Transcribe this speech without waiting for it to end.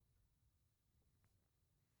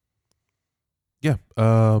Yeah.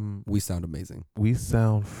 We sound amazing. We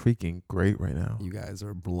sound freaking great right now. You guys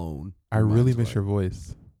are blown. I really miss your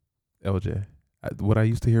voice, LJ. What I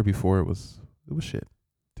used to hear before, it was shit,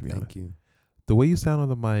 to be honest. Thank you. The way you sound on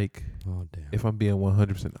the mic, Oh, damn. if I'm being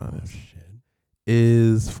 100% honest, shit.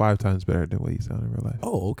 is 5 times better than what you sound in real life.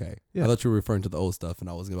 Oh, okay. Yeah. I thought you were referring to the old stuff, and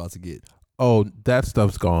I was about to get... Oh, that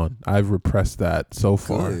stuff's gone. I've repressed that so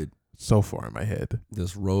far. Good. So far in my head.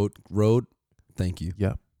 This road. Thank you.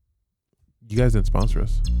 Yeah. You guys didn't sponsor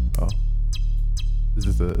us. Oh.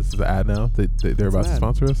 Is this an ad now? They're about to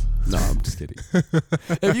sponsor us? No, I'm just kidding.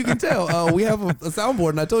 If you can tell, we have a soundboard,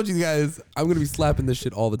 and I told you guys I'm going to be slapping this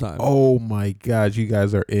shit all the time. Oh my God, you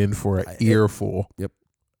guys are in for an earful. Yep.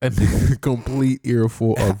 A complete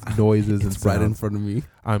earful of noises and sounds. Right in front of me.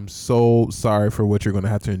 I'm so sorry for what you're going to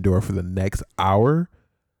have to endure for the next hour,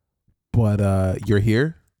 but you're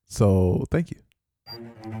here, so thank you.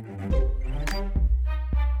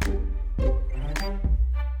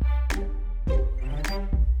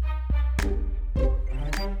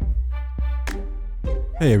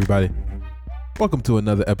 Hey everybody, welcome to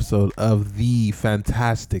another episode of the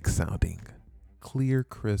fantastic sounding, clear,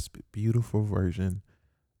 crisp, beautiful version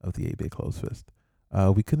of the 8-Bit Close Fist.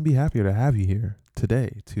 We couldn't be happier to have you here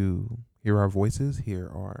today to hear our voices,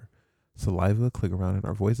 hear our saliva click around in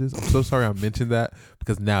our voices. I'm so sorry I mentioned that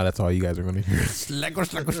because now that's all you guys are going to hear.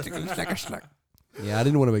 Yeah, I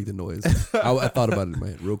didn't want to make the noise. I thought about it in my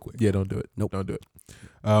head real quick. Yeah, don't do it. Nope. Don't do it.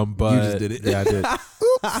 But you just did it. Yeah, I did.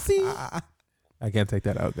 Oopsie. I can't take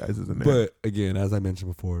that out, guys. Isn't there? But again, as I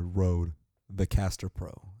mentioned before, Rode, the Caster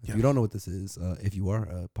Pro. If you don't know what this is, if you are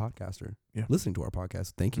a podcaster listening to our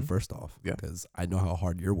podcast, thank you first off, because I know how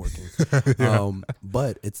hard you're working.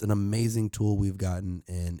 But it's an amazing tool we've gotten,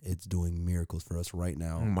 and it's doing miracles for us right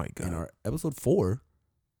now. Oh my God. In our episode 4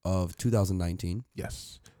 of 2019.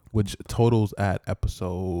 Yes. Which totals at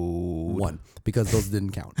episode 1, because those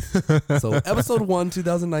didn't count. So episode 1,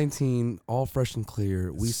 2019, all fresh and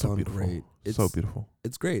clear. We sound beautiful. great. It's so beautiful.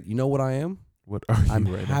 It's great. You know what I am? What are you I'm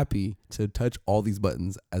right happy to touch all these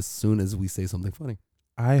buttons as soon as we say something funny.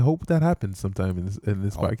 I hope that happens sometime in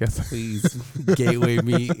this podcast. Please gateway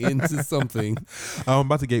me into something. I'm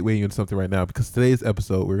about to gateway you into something right now because today's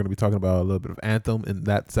episode we're going to be talking about a little bit of Anthem and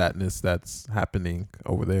that sadness that's happening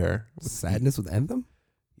over there. Sadness with Anthem?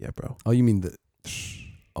 Yeah, bro. Oh, you mean the...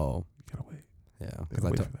 Oh. You gotta wait. Yeah,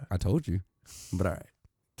 because I told you. But all right.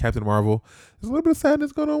 Captain Marvel. There's a little bit of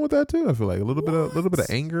sadness going on with that too. I feel like a little bit of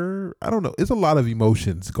anger. I don't know. It's a lot of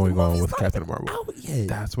emotions going on with Captain Marvel.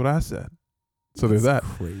 That's what I said. So there's that.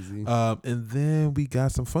 Crazy. And then we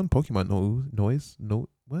got some fun Pokemon noise.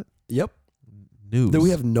 What? Yep. News. Then we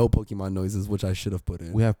have no Pokemon noises, which I should have put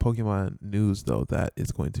in. We have Pokemon news though that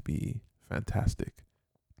is going to be fantastic.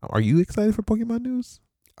 Are you excited for Pokemon news?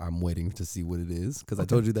 I'm waiting to see what it is because I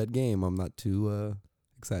told you that game. I'm not too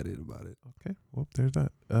excited about it. Okay, well, there's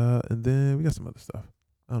that. And then we got some other stuff.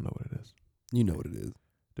 I don't know what it is. You know what it is.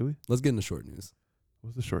 Do we? Let's get into short news.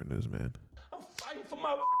 What's the short news, man? I'm fighting for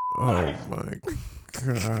my life. Oh, my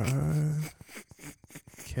God.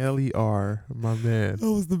 Kelly R., my man.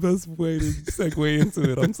 That was the best way to segue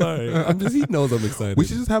into it. I'm sorry. He knows I'm excited. We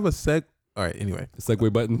should just have a all right, anyway.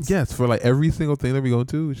 Segue buttons? Yes, for like every single thing that we go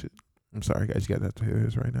to, we should. I'm sorry, guys. You guys have to hear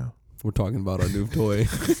this right now. We're talking about our new toy.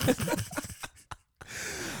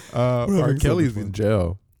 Rkelly's in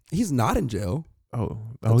jail. He's not in jail. Oh,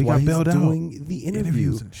 he got bailed out. Doing the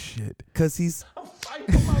interviews and shit. Because he's... I'm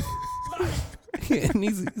fighting for my life. And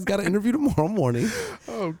he's got an interview tomorrow morning.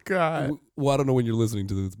 Oh, God. Well, I don't know when you're listening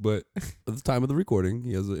to this, but at the time of the recording,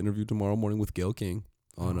 he has an interview tomorrow morning with Gayle King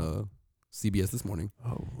on CBS this morning.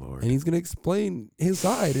 Oh, Lord. And he's going to explain his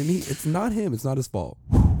side. And it's not him. It's not his fault.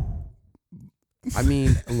 I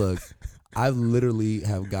mean, look, I've literally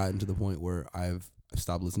have gotten to the point where I've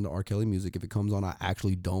stopped listening to Rkelly music. If it comes on, I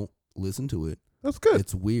actually don't listen to it. That's good.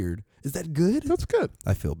 It's weird. Is that good? That's good.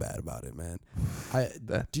 I feel bad about it, man.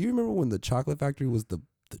 Do you remember when the Chocolate Factory was the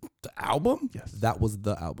album? Yes. That was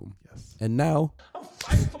the album. Yes. And now... I'm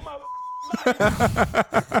fighting for my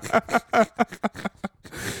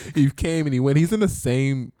He came and he went. He's in the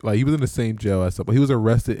same... Like, he was in the same jail as someone. He was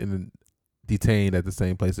arrested and detained at the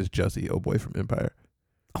same place as Jussie, old boy from Empire.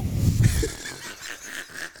 Oh.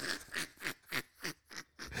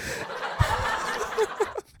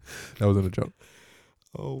 That wasn't a joke.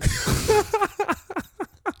 Oh.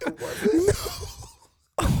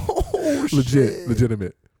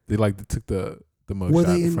 Legitimate. They took the mug shot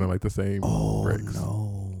in front of the same bricks.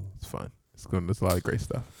 No. It's fun. There's a lot of great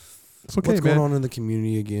stuff. It's okay, What's man. going on in the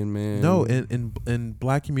community again, man? No, in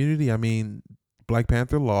black community, I mean, Black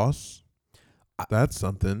Panther lost. That's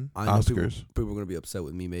something. I know Oscars. People are gonna be upset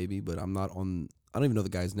with me, maybe, but I'm not on. I don't even know the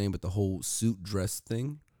guy's name, but the whole suit dress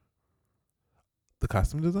thing. The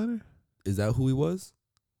costume designer? Is that who he was?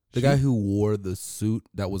 The guy who wore the suit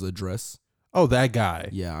that was a dress. Oh, that guy.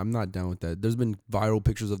 Yeah, I'm not down with that. There's been viral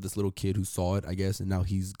pictures of this little kid who saw it, I guess, and now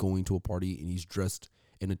he's going to a party and he's dressed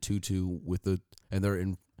in a tutu and they're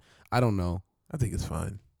in. I don't know. I think it's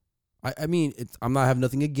fine. I mean, I'm not having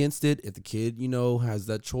nothing against it. If the kid, has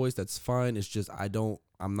that choice, that's fine. It's just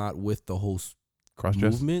I'm not with the whole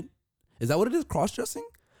cross-dress movement. Is that what it is? Cross-dressing?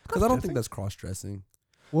 Because I don't think that's cross-dressing.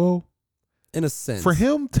 Well, in a sense, for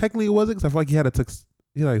him, technically it wasn't. Because I feel like he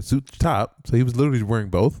had a suit top, so he was literally wearing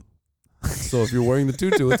both. So if you're wearing the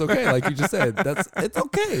tutu, it's okay. Like you just said, it's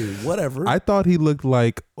okay. Whatever. I thought he looked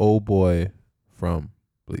like old boy from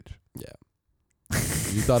Bleach. Yeah.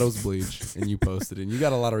 You thought it was Bleach, and you posted it, and you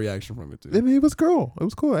got a lot of reaction from it too. I mean, it was cool. It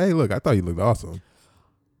was cool. Hey, look, I thought he looked awesome.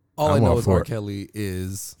 All I know is Rkelly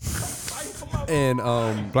is, and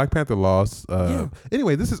Black Panther lost.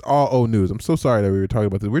 Anyway, this is all old news. I'm so sorry that we were talking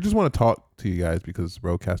about this. We just want to talk to you guys because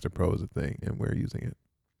Rodecaster Pro is a thing, and we're using it.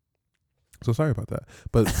 So sorry about that.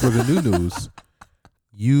 But for the new news,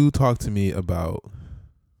 you talked to me about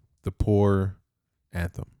the poor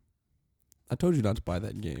Anthem. I told you not to buy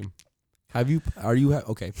that game.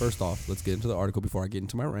 Okay, first off, let's get into the article before I get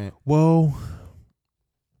into my rant. Well,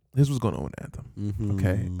 this was going on with Anthem. Mm-hmm.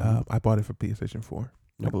 Okay. I bought it for PlayStation 4.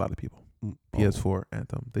 Like a lot of people. PS4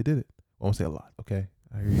 Anthem. They did it. I won't say a lot, okay?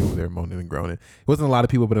 I hear you over there moaning and groaning. It wasn't a lot of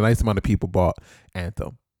people, but a nice amount of people bought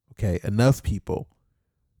Anthem. Okay. Enough people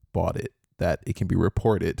bought it that it can be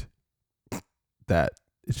reported that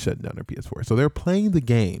it's shutting down their PS4. So they're playing the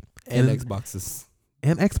game. And Xboxes.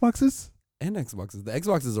 And Xboxes? And Xboxes. The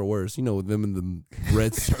Xboxes are worse. Them in the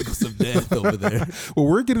red circles of death over there. Well,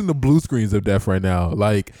 we're getting the blue screens of death right now.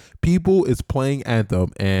 Like, people is playing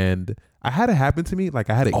Anthem, and I had it happen to me. Like,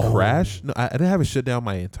 I had it crash. No, I didn't have it shut down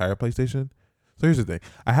my entire PlayStation. So here's the thing.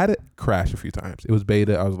 I had it crash a few times. It was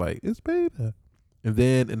beta. I was like, it's beta. And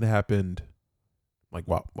then it happened, like,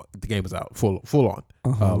 wow, the game was out full on.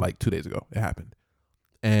 Like 2 days ago, it happened.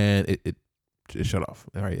 And it shut off.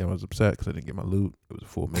 All right, I was upset because I didn't get my loot. It was a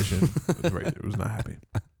full mission. It was not happy.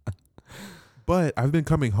 But I've been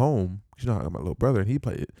coming home. I got my little brother, and he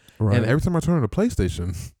played it. Right. And every time I turn on the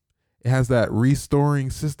PlayStation, it has that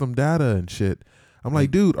restoring system data and shit. I'm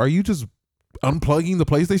like, dude, are you just unplugging the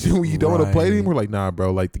PlayStation when you don't want to play it anymore? Like, nah,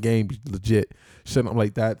 bro. Like, the game legit. Shit, I'm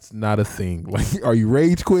like, that's not a thing. Like, are you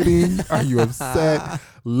rage quitting? Are you upset?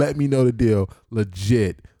 Let me know the deal.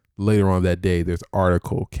 Legit. Later on that day, there's an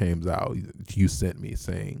article came out you sent me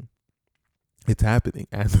saying it's happening.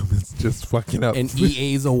 Anthem is just fucking up. And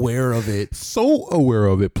EA's aware of it. So aware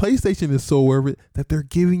of it. PlayStation is so aware of it that they're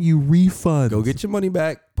giving you refunds. Go get your money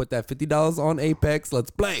back. Put that $50 on Apex.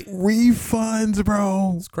 Let's play. Refunds,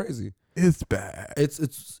 bro. It's crazy. It's bad.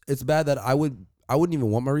 It's bad that I wouldn't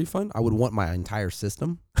even want my refund. I would want my entire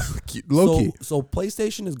system. Low-key. So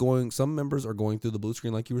PlayStation is some members are going through the blue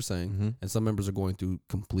screen like you were saying, and some members are going through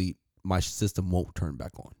complete, my system won't turn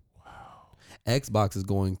back on. Wow. Xbox is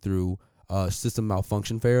going through system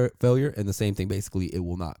malfunction failure, and the same thing, basically, it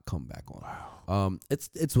will not come back on. Wow.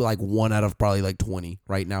 It's like 1 out of probably like 20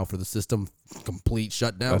 right now for the system complete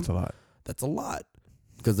shutdown. That's a lot.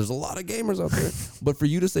 Because there's a lot of gamers out there. But for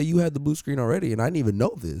you to say you had the blue screen already, and I didn't even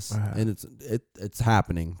know this, and it's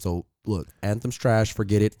happening. So look, Anthem's trash.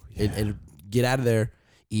 Forget it. And get out of there.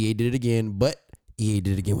 EA did it again, but EA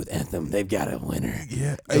did it again with Anthem. They've got a winner.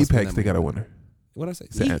 Yeah, Apex, they got a winner. What'd I say?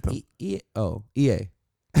 It's Anthem. EA. They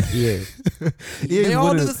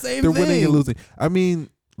all do the same thing. They're thing. winning and losing. I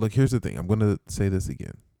mean, look, here's the thing. I'm going to say this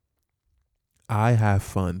again. I have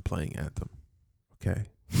fun playing Anthem.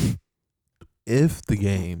 Okay. If the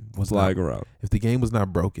game was not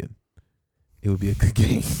broken, it would be a good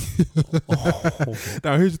game.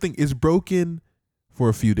 Now, here's the thing. It's broken for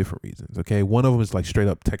a few different reasons, okay? One of them is like straight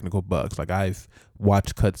up technical bugs. Like, I've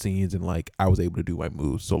watched cutscenes and like I was able to do my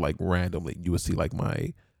moves. So like randomly you would see like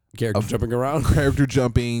my character jumping around. Character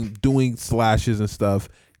jumping, doing slashes and stuff.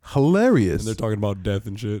 Hilarious. And they're talking about death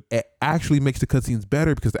and shit. It actually makes the cutscenes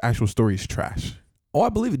better because the actual story is trash. Oh, I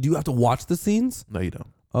believe it. Do you have to watch the scenes? No, you don't.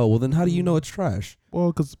 Oh, well, then how do you know it's trash?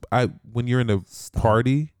 Well, because when you're in a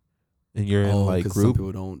party and you're in like group, some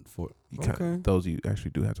people don't. Those you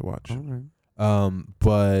actually do have to watch. All right.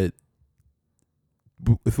 But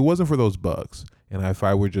if it wasn't for those bugs, and if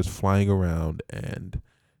I were just flying around and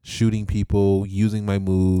shooting people, using my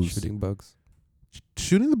moves,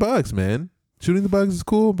 shooting the bugs, man. Shooting the bugs is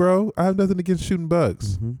cool, bro. I have nothing against shooting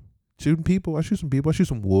bugs. Mm-hmm. Shooting people, I shoot some people. I shoot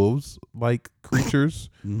some wolves, like creatures.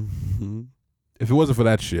 Mm-hmm. If it wasn't for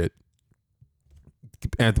that shit,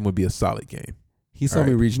 Anthem would be a solid game. He saw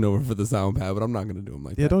me reaching over for the sound pad, but I'm not gonna do him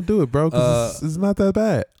like that. Yeah, don't do it, bro. Because it's not that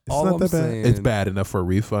bad. It's not that bad. Saying, it's bad enough for a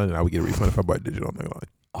refund, and I would get a refund if I bought digital. I'm not gonna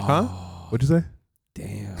lie. Huh? What'd you say?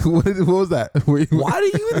 Damn. what was that? Why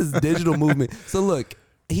do you in this digital movement? So look,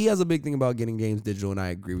 he has a big thing about getting games digital, and I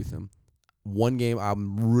agree with him. One game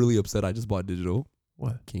I'm really upset I just bought digital.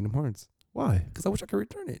 What? Kingdom Hearts. Why? Because I wish I could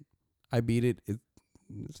return it. I beat it.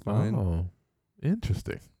 It's fine. Oh,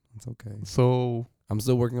 interesting. It's okay. So I'm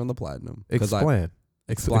still working on the platinum. Explain.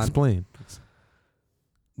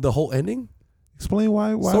 The whole ending? Explain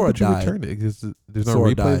why Sora would you died. return it? Because there's no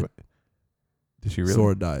Sora replay. died. Did she really?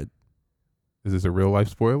 Sora died. Is this a real life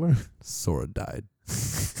spoiler? Sora died.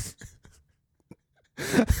 Is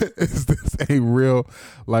this a real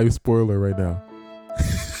life spoiler right now?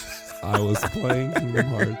 I was playing Kingdom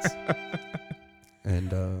Hearts,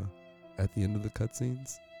 and at the end of the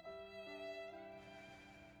cutscenes,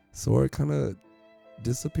 Sora kind of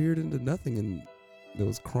disappeared into nothing, and there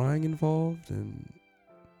was crying involved, and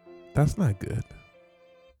that's not good.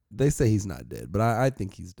 They say he's not dead, but I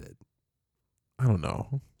think he's dead. I don't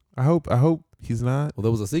know. I hope he's not. Well,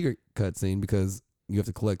 there was a secret cutscene because you have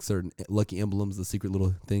to collect certain lucky emblems, the secret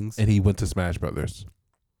little things. And he went to Smash Brothers.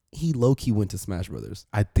 He low-key went to Smash Brothers.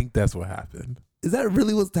 I think that's what happened. Is that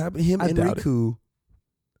really what's happening? Him and Riku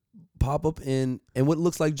it. pop up in what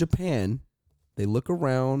looks like Japan. They look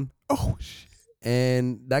around. Oh, shit.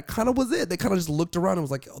 And that kind of was it. They kind of just looked around and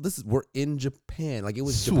was like, "Oh, we're in Japan." Like it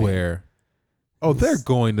was Swear. Japan. Oh, they're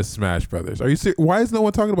going to Smash Brothers. Are you serious? Why is no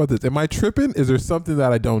one talking about this? Am I tripping? Is there something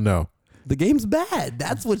that I don't know? The game's bad.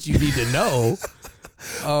 That's what you need to know.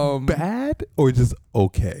 Bad or just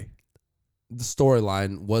okay? The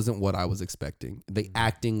storyline wasn't what I was expecting. The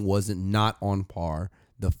acting wasn't not on par.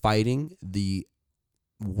 The fighting, the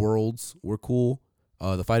worlds were cool.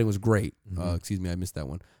 The fighting was great. Excuse me, I missed that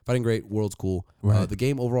one. Fighting great, world's cool. Right. The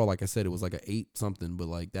game overall, like I said, it was like an 8 something, but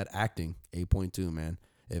like that acting, 8.2, man.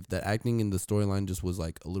 If that acting in the storyline just was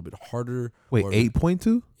like a little bit harder. Wait,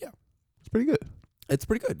 8.2? Yeah. It's pretty good. It's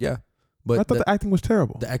pretty good, yeah. But I thought the acting was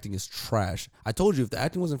terrible. The acting is trash. I told you if the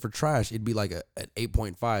acting wasn't for trash, it'd be like an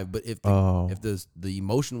 8.5. But if the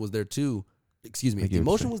emotion was there too, excuse me, if the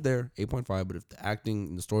emotion was there, 8.5. But if the acting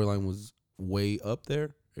and the storyline was way up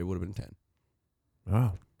there, it would have been 10.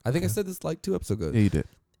 Wow. I think I said this like 2 episodes ago. Yeah, you did.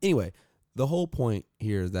 Anyway, the whole point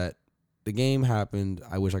here is that the game happened.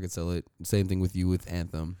 I wish I could sell it. Same thing with you with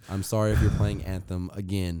Anthem. I'm sorry if you're playing Anthem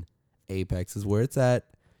again. Apex is where it's at.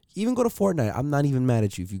 Even go to Fortnite. I'm not even mad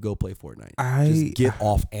at you if you go play Fortnite. Just get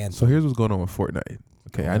off Anthem. So here's what's going on with Fortnite.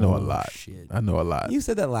 Okay, I know a lot. Shit. I know a lot. You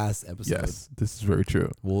said that last episode. Yes, this is very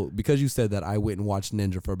true. Well, because you said that, I went and watched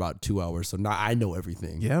Ninja for about 2 hours, so now I know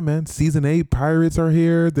everything. Yeah, man. Season 8 pirates are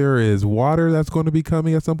here. There is water that's going to be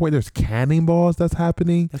coming at some point. There's cannonballs that's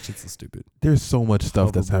happening. That shit's so stupid. There's so much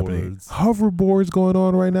stuff that's happening. Hoverboards going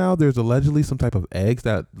on right now. There's allegedly some type of eggs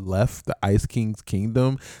that left the Ice King's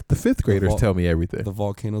kingdom. The 5th graders tell me everything. The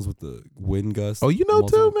volcanoes with the wind gusts. Oh, you know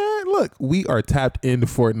too, man. Look, we are tapped into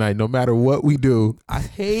Fortnite no matter what we do. I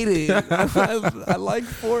hate it. I like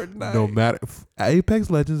Fortnite. No matter. Apex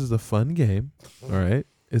Legends is a fun game. All right.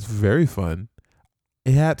 It's very fun.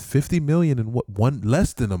 It had 50 million in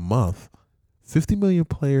less than a month. 50 million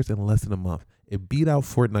players in less than a month. It beat out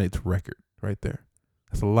Fortnite's record right there.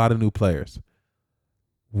 That's a lot of new players.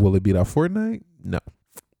 Will it beat out Fortnite? No.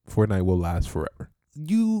 Fortnite will last forever.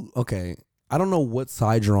 Okay. I don't know what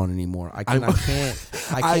side you're on anymore. I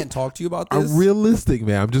can't talk to you about this. I'm realistic,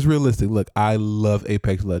 man. I'm just realistic. Look, I love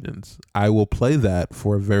Apex Legends. I will play that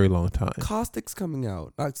for a very long time. Caustic's coming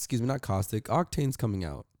out. Not Caustic. Octane's coming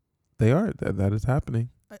out. They are. That is happening.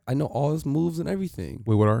 I know all his moves and everything.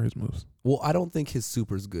 Wait, what are his moves? Well, I don't think his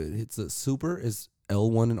super's good. Super is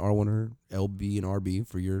L1 and R1 or LB and RB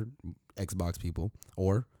for your Xbox people.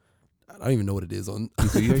 Or I don't even know what it is on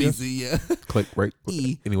PC. Yeah. Click right.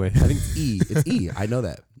 E. Anyway. I think it's E. It's E. I know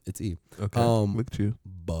that. It's E. Okay. Look at you.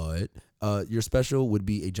 But your special would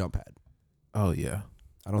be a jump pad. Oh, yeah.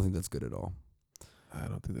 I don't think that's good at all. I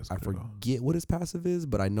don't think that's good at all. I forget what his passive is,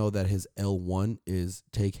 but I know that his L1 is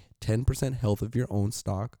take 10% health of your own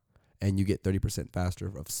stock, and you get 30%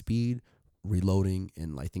 faster of speed, reloading,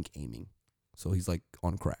 and I think aiming. So he's like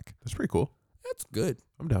on crack. That's pretty cool. That's good.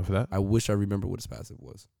 I'm down for that. I wish I remember what his passive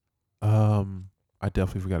was. I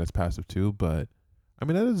definitely forgot his passive too, but I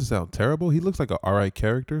mean, that doesn't sound terrible. He looks like an alright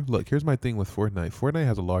character. Look, here's my thing with Fortnite. Fortnite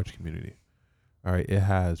has a large community. All right, it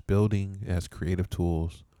has building, it has creative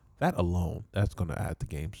tools. That alone, that's going to add the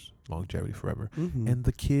game's longevity forever. Mm-hmm. And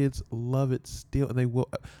the kids love it still, and they will.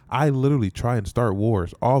 I literally try and start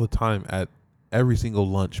wars all the time at every single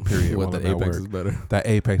lunch period. What, that Apex is better? That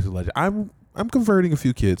Apex is legend. I'm converting a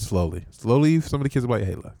few kids slowly. Slowly, some of the kids are like,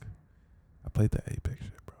 hey, look, I played that Apex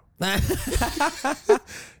shit, bro.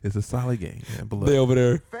 It's a solid game, man. But look, they over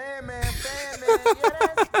there. Fan man, yeah,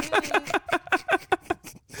 that's me.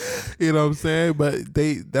 You know what I'm saying? But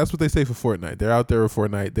that's what they say for Fortnite. They're out there with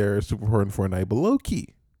Fortnite. They're super hard in Fortnite. But low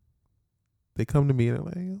key, they come to me and they're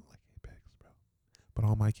like, I like Apex, bro. But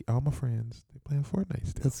all my friends, they playing Fortnite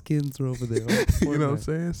still. The skins are over there. You know what I'm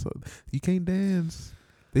saying? So you can't dance.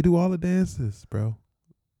 They do all the dances, bro.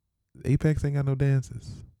 Apex ain't got no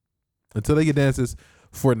dances. Until they get dances,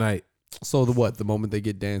 Fortnite. So the moment they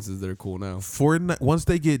get dances, they're cool now. Fortnite, once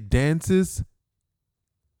they get dances,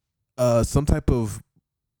 some type of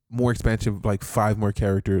more expansion, like 5 more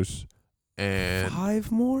characters, and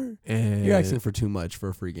 5 more. And you're asking for too much for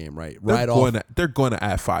a free game, right? They're going to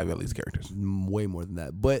add 5 at least characters. Way more than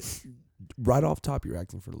that, but right off top, you're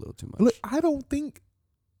asking for a little too much. Look, I don't think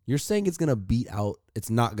you're saying it's gonna beat out. It's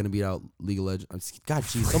not gonna beat out League of Legends. God,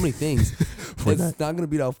 geez, so many things. It's not gonna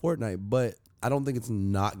beat out Fortnite, but I don't think it's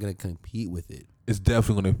not gonna compete with it. It's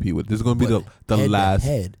definitely gonna compete with it. This is gonna be the last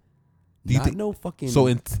head. No fucking. So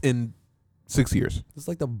in 6 years, it's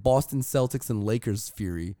like the Boston Celtics and Lakers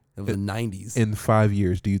fury of the 90s. In 5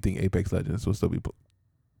 years, do you think Apex Legends will still be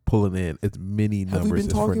pulling in its many numbers? Have we been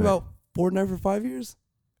talking about Fortnite for 5 years?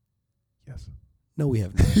 Yes. No, we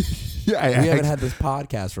have not. We haven't had this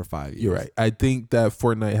podcast for 5 years. You're right. I think that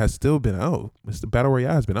Fortnite has still been out. The Battle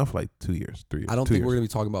Royale has been out for like 2 years, 3 years. I don't think we're going to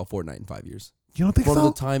be talking about Fortnite in 5 years. You don't think so? From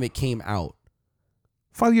the time it came out.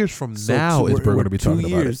 5 years from now is we're going to be talking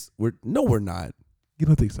about it. We're not. You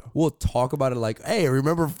don't think so? We'll talk about it like, hey,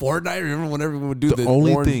 remember Fortnite? Remember when everyone would do the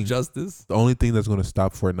only Orange thing, Justice? The only thing that's going to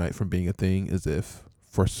stop Fortnite from being a thing is if,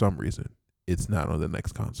 for some reason, it's not on the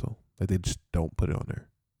next console. Like they just don't put it on there.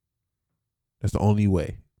 That's the only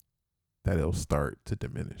way that it'll start to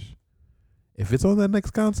diminish. If it's on that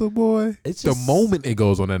next console, boy, the moment it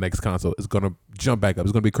goes on that next console, it's gonna jump back up.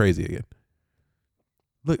 It's gonna be crazy again.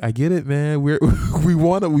 Look, I get it, man. We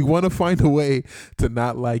wanna find a way to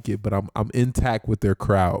not like it, but I'm intact with their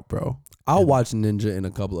crowd, bro. I'll watch Ninja and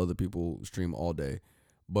a couple other people stream all day.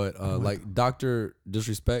 But like Dr.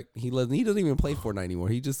 Disrespect, he doesn't even play Fortnite anymore.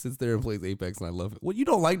 He just sits there and plays Apex, and I love it. Well, you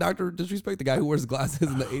don't like Dr. Disrespect, the guy who wears glasses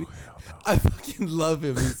in the 80s? I fucking love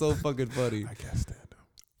him. He's so fucking funny. I can't stand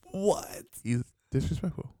him. What? He's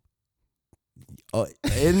disrespectful.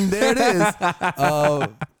 And there it is. I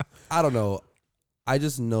don't know. I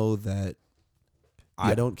just know that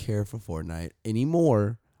I don't care for Fortnite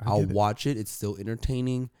anymore. I'll watch it. It's still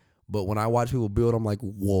entertaining. But when I watch people build, I'm like,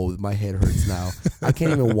 whoa, my head hurts now. I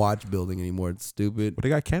can't even watch building anymore. It's stupid. But they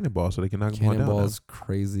got cannonballs, so they can knock them down. Cannonballs,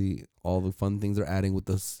 crazy. All the fun things they're adding with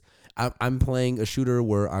this. I'm playing a shooter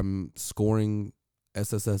where I'm scoring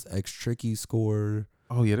SSS X tricky score.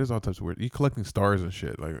 Oh yeah, there's all types of weird. You're collecting stars and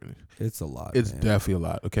shit. Like it's a lot. It's man. definitely a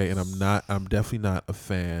lot. Okay, and I'm definitely not a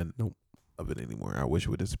fan of it anymore. I wish it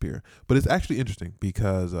would disappear. But it's actually interesting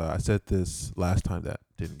because I said this last time that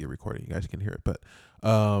didn't get recorded. You guys can hear it, but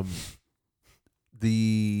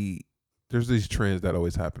there's these trends that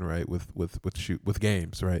always happen, right? With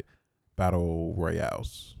games, right? Battle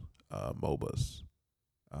royales, MOBAs,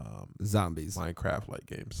 zombies, Minecraft like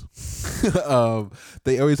games.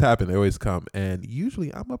 They always happen. They always come, and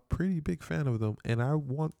usually I'm a pretty big fan of them, and I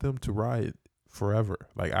want them to ride forever.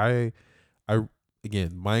 Like I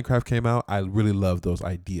again, Minecraft came out. I really love those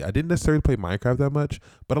ideas. I didn't necessarily play Minecraft that much,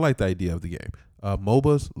 but I like the idea of the game.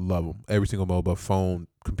 MOBAs, love them. Every single MOBA, phone,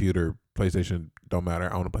 computer, PlayStation, don't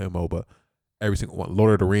matter. I want to play a MOBA. Every single one.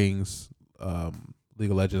 Lord of the Rings,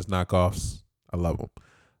 League of Legends knockoffs. I love them.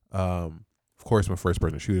 Of course, my first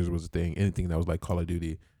person shooters was a thing. Anything that was like Call of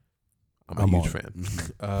Duty, I'm a huge fan.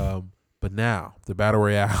 But now the Battle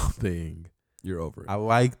Royale thing, you're over it. I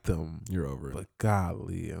like them. You're over it. But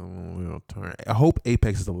golly, I hope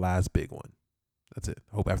Apex is the last big one. That's it.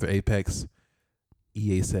 I hope after Apex,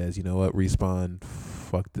 EA says, you know what, Respawn,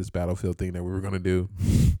 fuck this Battlefield thing that we were going to do.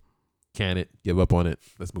 Can it? Give up on it.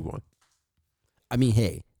 Let's move on. I mean,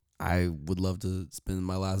 hey, I would love to spend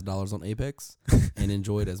my last dollars on Apex and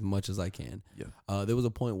enjoy it as much as I can. Yeah. There was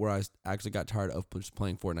a point where I actually got tired of just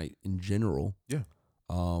playing Fortnite in general. Yeah.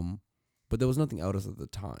 But there was nothing out at the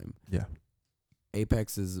time. Yeah.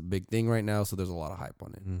 Apex is a big thing right now, so there's a lot of hype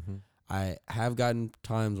on it. Mm-hmm. I have gotten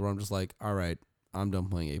times where I'm just like, all right, I'm done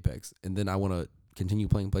playing Apex. And then I want to continue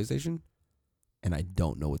playing PlayStation, and I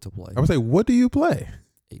don't know what to play. I would say, what do you play?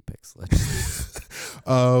 Apex Legends.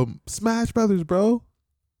 Smash Brothers, bro.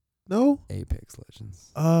 No? Apex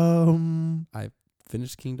Legends. I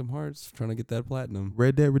finished Kingdom Hearts, trying to get that platinum.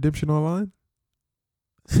 Red Dead Redemption Online?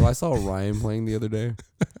 So I saw Ryan playing the other day,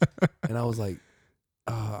 and I was like,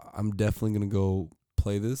 I'm definitely going to go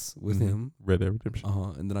play this with him. Red Dead Redemption.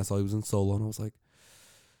 And then I saw he was in solo, and I was like,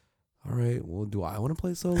 all right, well, do I want to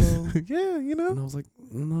play solo? Yeah, you know. And I was like,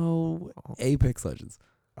 no, Apex Legends.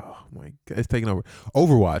 Oh my god, it's taking over.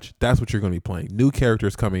 Overwatch. That's what you're going to be playing. New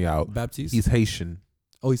characters coming out. Baptiste. He's Haitian.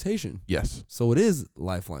 Oh, he's Haitian. Yes. So it is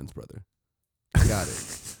Lifeline's brother. Got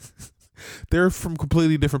it. They're from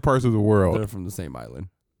completely different parts of the world. They're from the same island.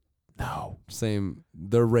 No. Same.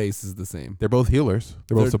 Their race is the same. They're both healers.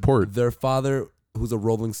 They're both support. Their father, who's a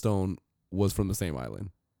Rolling Stone, was from the same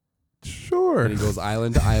island. Sure. And he goes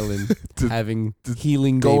island to island having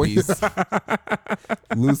healing babies.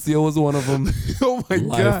 Lucio was one of them. Oh my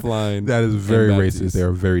Lifeline. God. That is very racist. They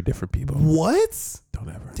are very different people. What? Don't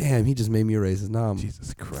ever. Damn, he just made me a racist. Nah,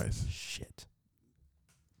 Jesus Christ. Shit.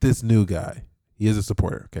 This new guy, he is a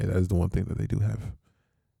supporter. Okay, that is the one thing that they do have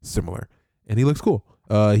similar. And he looks cool.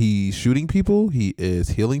 He's shooting people. He is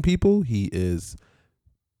healing people. He is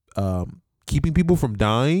keeping people from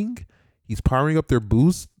dying. He's powering up their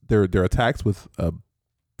boosts, their attacks with a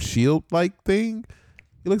shield-like thing.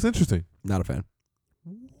 He looks interesting. Not a fan.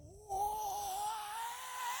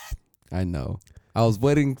 I know. I was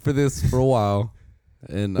waiting for this for a while.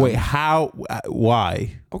 And wait, how?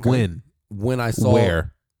 Why? Okay. When I saw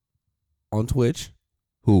where on Twitch,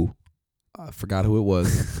 who? I forgot who it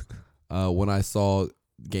was. When I saw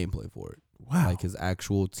gameplay for it, wow, like his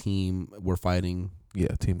actual team were fighting.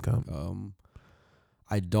 Yeah, team comp.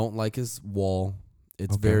 I don't like his wall.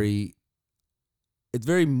 It's very.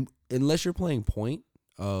 Unless you're playing point.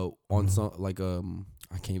 On some like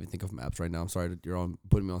I can't even think of maps right now. I'm sorry that you're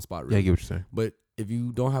putting me on spot. Really. Yeah, I get what you're saying. But if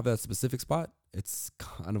you don't have that specific spot, it's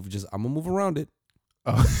kind of just I'm gonna move around it.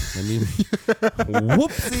 Oh. I mean,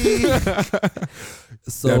 whoopsie.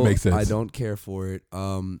 So that makes sense. I don't care for it.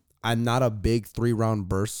 I'm not a big 3-round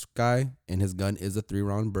burst guy, and his gun is a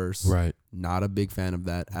 3-round burst. Right. Not a big fan of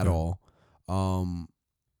that at all.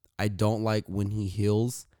 I don't like when he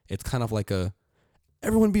heals. It's kind of like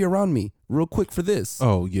everyone be around me real quick for this.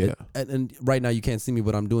 Oh, yeah. And right now you can't see me,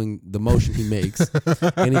 but I'm doing the motion he makes.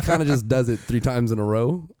 And he kind of just does it 3 times in a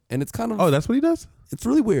row. And it's kind of... Oh, that's what he does? It's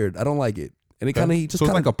really weird. I don't like it. And it kind of... So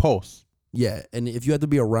it's like a pulse. Yeah. And if you have to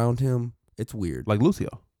be around him, it's weird. Like Lucio.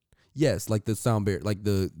 Yes. Like the sound barrier. Like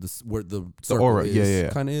where the circle aura,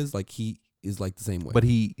 is. Kind of is. Like he is like the same way. But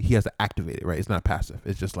he has to activate it, right? It's not passive.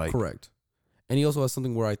 It's just like... Correct. And he also has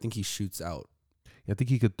something where I think he shoots out. I think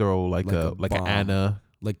he could throw like an Ana...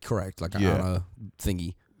 Like correct, like an Ana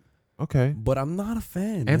thingy. Okay. But I'm not a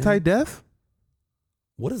fan. Anti-death?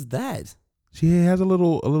 What is that? She has a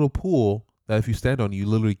little pool that if you stand on, you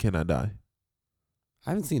literally cannot die.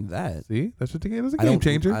 I haven't seen that. See? That's a game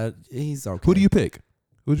changer. He's okay. Who do you pick?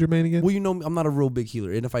 Who's your main again? Well, you know, I'm not a real big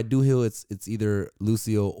healer. And if I do heal, it's either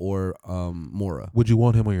Lucio or Mora. Would you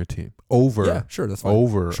want him on your team? Over. Yeah, sure, that's fine.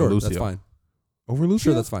 Over Lucio. That's fine. Over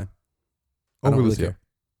Lucio? Sure, that's fine. Over really Lucio. care.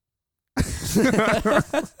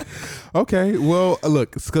 Okay, well,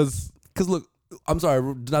 look, because look, I'm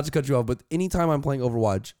sorry not to cut you off, but anytime I'm playing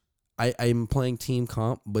Overwatch, I'm playing team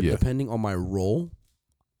comp, but depending on my role,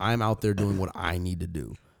 I'm out there doing what I need to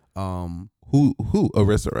do. Who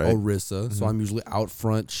Orisa, right? Orisa. Mm-hmm. So I'm usually out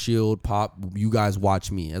front, shield, pop. You guys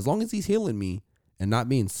watch me. As long as he's healing me and not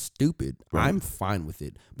being stupid, right. I'm fine with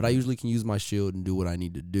it. But I usually can use my shield and do what I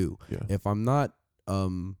need to do. Yeah. If I'm not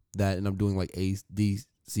that and I'm doing like ADC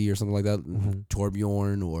or something like that,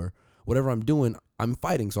 Torbjorn or whatever I'm doing, I'm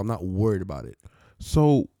fighting, so I'm not worried about it.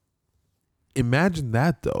 So imagine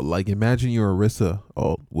that though. Like imagine your Orisa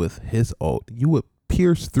ult with his ult. You would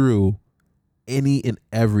pierce through any and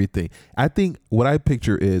everything. I think what I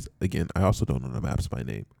picture is, again, I also don't know the maps by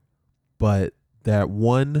name, but that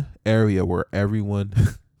one area where everyone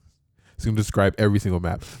it's going to describe every single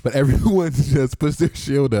map, but everyone just puts their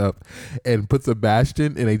shield up and puts a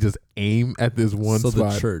bastion and they just aim at this one spot. So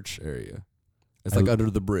the church area. It's like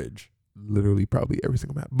under the bridge. Literally probably every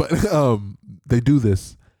single map. But they do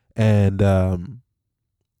this and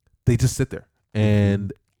they just sit there.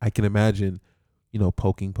 And I can imagine, you know,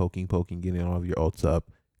 poking, getting all of your ults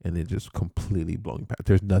up and then just completely blowing past.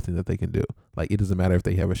 There's nothing that they can do. Like it doesn't matter if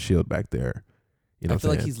they have a shield back there. You know I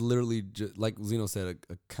feel like he's literally like Zeno said,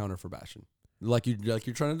 a counter for Bastion. Like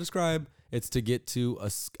you're trying to describe, it's to get to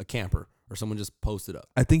a camper or someone just posted up.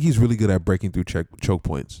 I think he's really good at breaking through choke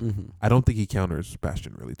points. I don't think he counters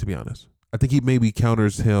Bastion really, to be honest. I think he maybe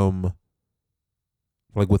counters him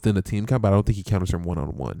like within a team comp, but I don't think he counters him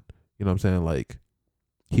 1-on-1. You know what I'm saying? Like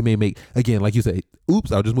he may make, again, like you say,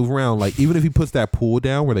 oops, I'll just move around. Like even if he puts that pool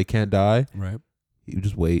down where they can't die, right? You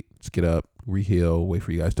just wait, just get up, reheal, wait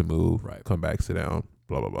for you guys to move, right? Come back, sit down,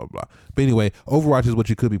 blah, blah, blah, blah. But anyway, Overwatch is what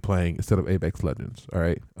you could be playing instead of Apex Legends, all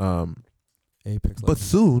right? Apex Legends. But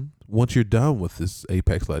soon, once you're done with this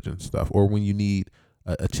Apex Legends stuff, or when you need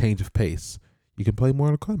a change of pace, you can play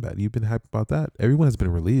Mortal Kombat. You've been hyped about that. Everyone has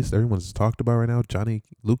been released. Everyone's talked about right now.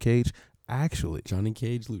 Luke Cage, actually. Johnny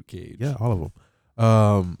Cage, Luke Cage. Yeah, all of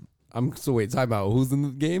them. Wait, time out. Who's in the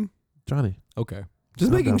game? Johnny. Okay.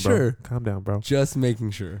 Just making sure. Calm down, bro. Just making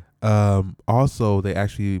sure. Also, they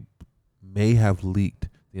actually may have leaked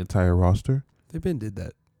the entire roster. They been did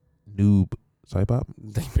that. Noob Saibot.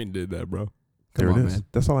 They been did that, bro. There it is. Man.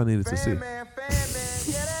 That's all I needed to see.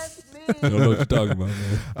 I don't know what you're talking about,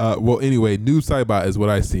 man. Well, anyway, Noob Saibot is what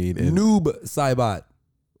I seen. Noob Saibot.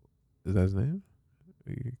 Is that his name?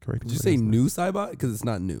 Correct. Did you say new Saibot? Because it's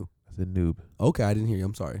not new. I said noob. Okay, I didn't hear you.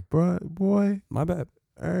 I'm sorry. Boy. My bad.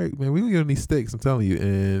 All right, man. We don't get any sticks, I'm telling you.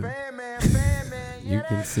 And you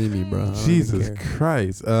can see me, bro. Jesus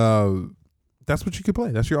Christ. That's what you could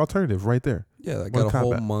play. That's your alternative right there. Yeah, I got a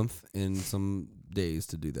whole month and some days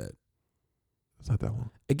to do that. It's not that long.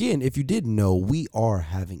 Again, if you didn't know, we are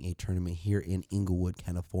having a tournament here in Inglewood,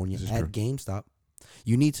 California at GameStop.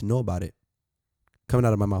 You need to know about it. Coming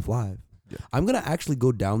out of my mouth live. Yeah. I'm going to actually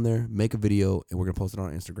go down there, make a video, and we're going to post it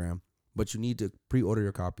on Instagram. But you need to pre-order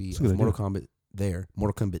your copy of Mortal Kombat there.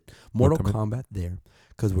 Mortal Kombat there.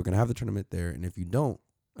 Because we're going to have the tournament there. And if you don't,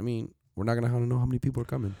 I mean, we're not going to know how many people are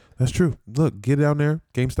coming. That's true. Look, get down there,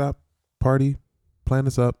 GameStop, party, plan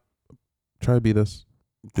us up, try to beat us.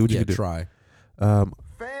 Do what you can do. Try.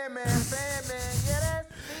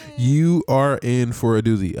 You are in for a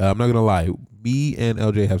doozy. I'm not going to lie. Me and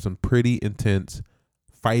LJ have some pretty intense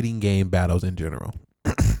fighting game battles in general.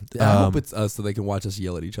 I hope it's us so they can watch us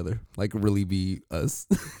yell at each other. Like really be us.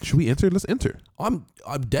 Should we enter? Let's enter. I'm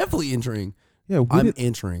definitely entering. Yeah, I'm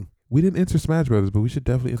entering. We didn't enter Smash Brothers, but we should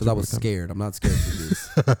definitely enter. Because I was scared. I'm not scared to do this.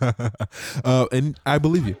 And I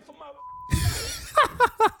believe you.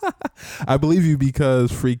 I believe you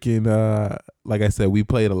because freaking, like I said, we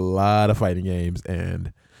played a lot of fighting games,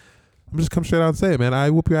 and I'm just come straight out and say it, man. I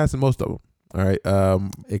whoop your ass in most of them. All right,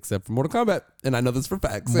 except for Mortal Kombat, and I know this for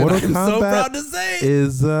facts. Mortal and I'm Kombat so proud to say it.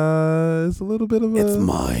 Is a little bit of a. It's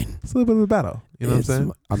mine. It's a little bit of a battle. You know what I'm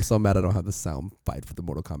saying? I'm so mad I don't have the sound bite for the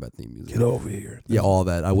Mortal Kombat theme music. Get over here. Yeah, all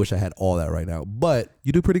that. I wish I had all that right now. But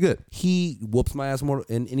you do pretty good. He whoops my ass more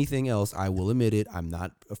than anything else. I will admit it. I'm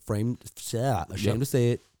not ashamed to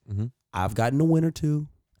say it. Mm-hmm. I've gotten a win or two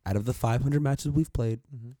out of the 500 matches we've played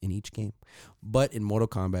in each game. But in Mortal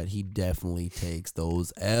Kombat, he definitely takes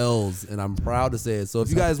those L's, and I'm proud to say it. So if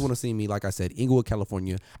you guys want to see me, like I said, Inglewood,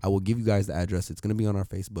 California, I will give you guys the address. It's going to be on our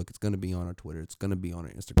Facebook. It's going to be on our Twitter. It's going to be on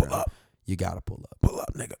our Instagram. Pull up. You got to pull up. Pull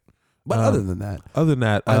up, nigga. But other than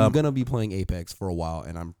that, I'm going to be playing Apex for a while,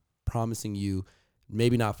 and I'm promising you,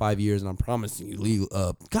 maybe not 5 years, and I'm promising you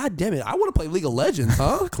God damn it, I want to play League of Legends,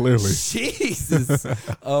 huh? Clearly. Jesus.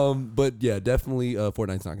 But yeah, definitely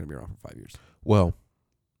Fortnite's not going to be around for 5 years. Well,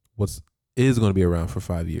 what is going to be around for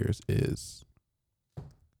 5 years is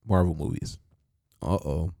Marvel movies.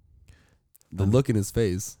 Uh-oh. The look in his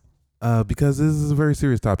face. Because this is a very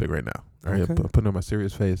serious topic right now. All right, okay. I'm putting on my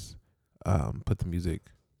serious face. Put the music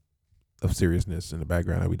of seriousness in the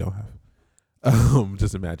background that we don't have.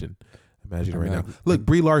 Just imagine it right now. Look,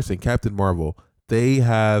 Brie Larson, Captain Marvel, they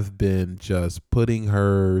have been just putting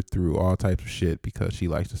her through all types of shit because she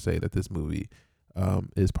likes to say that this movie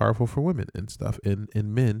is powerful for women and stuff. And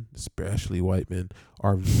men, especially white men,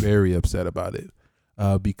 are very upset about it.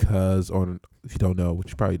 Because if you don't know,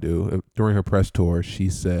 which you probably do, during her press tour, she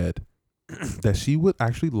said that she would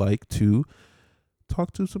actually like to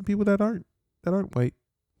talk to some people that aren't white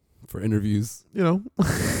for interviews. You know,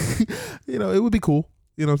 it would be cool.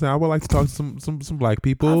 You know what I'm saying? I would like to talk to some black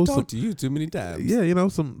people. I've talked to you too many times. Yeah,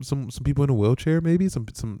 some people in a wheelchair, maybe some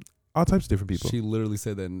all types of different people. She literally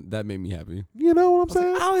said that, and that made me happy. You know what I'm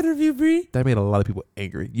saying? Like, I'll interview Brie. That made a lot of people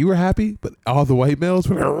angry. You were happy, but all the white males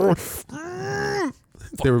were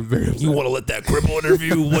they were very upset. You want to let that cripple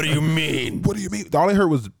interview? What do you mean? What do you mean? All I heard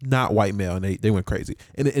was not white male, and they went crazy,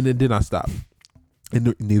 and it did not stop.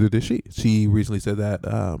 And neither did she. She recently said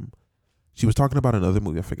that she was talking about another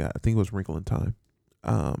movie. I forgot. I think it was Wrinkle in Time.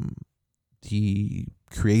 The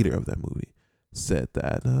creator of that movie said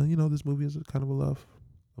that this movie is kind of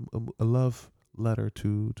a love letter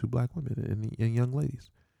to black women and young ladies,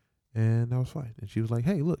 and that was fine. And she was like,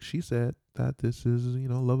 "Hey, look," she said that this is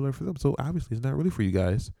a love letter for them. So obviously, it's not really for you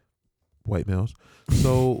guys, white males.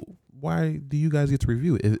 So why do you guys get to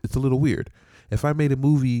review it? It's a little weird. If I made a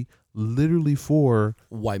movie literally for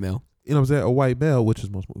white male, you know what I'm saying, a white male, which is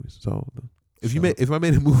most movies. So if I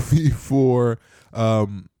made a movie for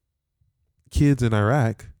kids in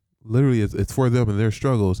Iraq, literally it's for them and their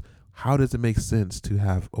struggles. How does it make sense to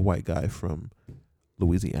have a white guy from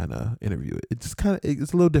Louisiana interview it? It's kind of,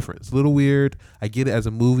 it's a little different. It's a little weird. I get it as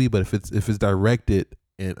a movie, but if it's directed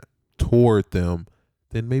and toward them,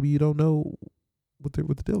 then maybe you don't know what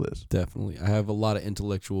the deal is. Definitely. I have a lot of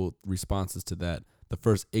intellectual responses to that. The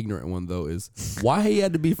first ignorant one, though, is why he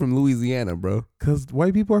had to be from Louisiana, bro? Because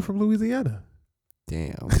white people are from Louisiana.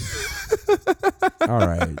 Damn. All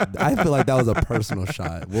right. I feel like that was a personal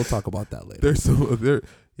shot. We'll talk about that later.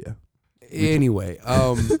 Yeah. Anyway,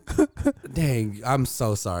 dang, I'm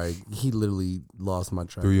so sorry. He literally lost my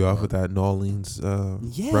track. Threw you off with that New Orleans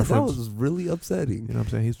reference. That was really upsetting. You know what I'm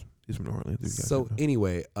saying? He's from New Orleans. So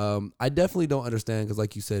anyway, I definitely don't understand because,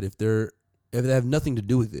 like you said, if they have nothing to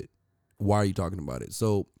do with it, why are you talking about it?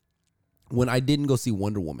 So when I didn't go see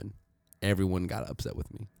Wonder Woman, everyone got upset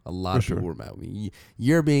with me. A lot of people were mad with me.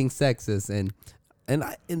 You're being sexist, and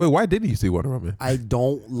wait, why didn't you see Wonder Woman? I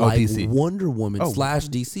don't like DC. Wonder Woman /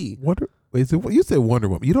 DC. You said Wonder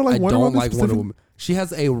Woman. You don't like Wonder Woman? I don't like Wonder Woman. She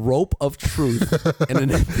has a rope of truth and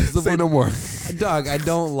an invisible. Say no more, dog. I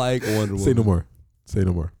don't like Wonder Woman. Say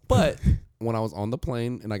no more. But when I was on the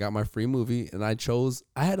plane and I got my free movie and I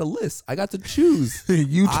had a list. I got to choose. I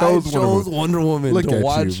chose Wonder Woman Look to at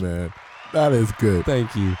watch. You, man. That is good.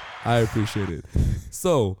 Thank you. I appreciate it.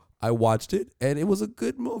 So I watched it and it was a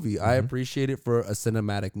good movie. I appreciate it for a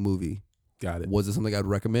cinematic movie. Got it. Was it something I'd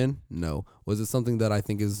recommend? No. Was it something that I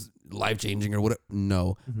think is life-changing or whatever?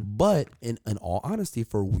 No. But in all honesty,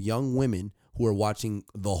 for young women who are watching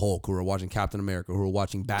The Hulk, who are watching Captain America, who are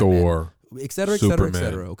watching Batman, Thor, et cetera,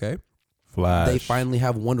 okay? Flash. They finally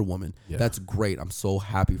have Wonder Woman. Yeah. That's great. I'm so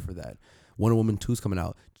happy for that. Wonder Woman 2 is coming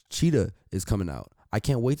out. Cheetah is coming out. I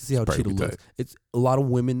can't wait to see how Cheetah looks. It's a lot of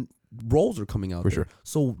women roles are coming out for there. Sure.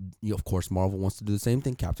 So, of course, Marvel wants to do the same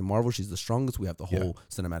thing. Captain Marvel, she's the strongest. We have the whole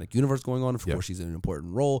cinematic universe going on. Of course, she's in an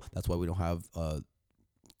important role. That's why we don't have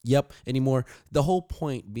anymore. The whole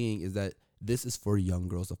point being is that this is for young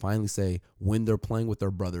girls to finally say when they're playing with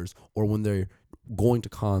their brothers or when they're going to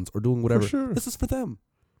cons or doing whatever, this is for them.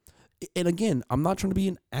 And again, I'm not trying to be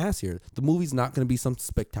an ass here. The movie's not going to be some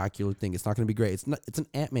spectacular thing. It's not going to be great. It's an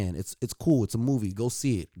Ant-Man. It's cool. It's a movie. Go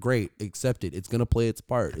see it. Great. Accept it. It's going to play its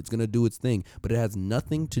part. It's going to do its thing. But it has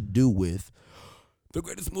nothing to do with the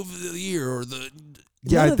greatest movie of the year or the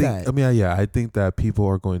I think that people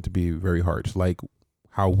are going to be very harsh, like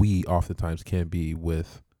how we oftentimes can be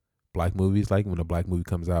with black movies. Like when a black movie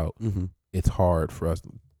comes out, it's hard for us.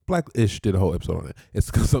 Black-ish did a whole episode on it.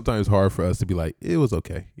 It's sometimes hard for us to be like, it was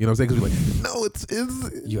okay. You know what I'm saying? Because we're like, no,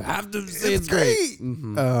 it's you have to say it's great.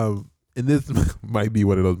 And this might be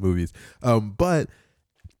one of those movies. But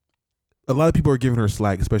a lot of people are giving her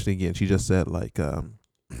slack, especially again. She just said like, the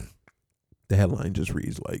headline just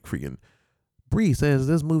reads like freaking Bree says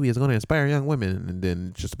this movie is going to inspire young women, and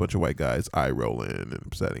then just a bunch of white guys eye rolling and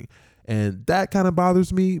upsetting. And that kind of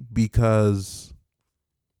bothers me because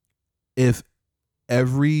if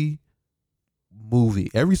every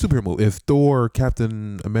superhero movie, if Thor,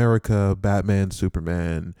 Captain America, Batman,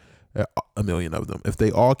 Superman, a million of them, if they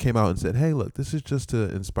all came out and said, hey, look, this is just to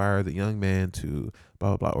inspire the young man to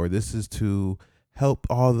blah, blah, blah, or this is to help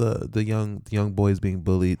all the young boys being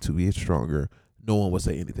bullied to be stronger, no one would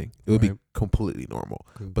say anything. It would be completely normal.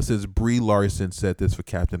 But since Brie Larson said this for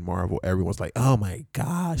Captain Marvel, everyone's like, oh my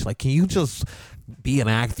gosh, like, can you just be an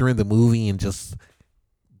actor in the movie and just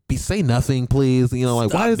say nothing, please? You know,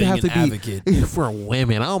 like, why does it have to be for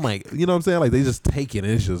women? Oh my, you know what I'm saying? Like, they just take it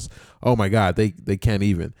and it's just, oh my God, they can't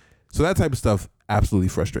even. So that type of stuff absolutely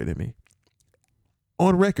frustrated me.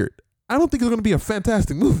 On record, I don't think it's going to be a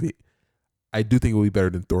fantastic movie. I do think it will be better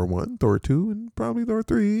than Thor 1, Thor 2, and probably Thor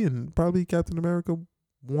 3, and probably Captain America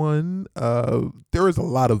 1. There is a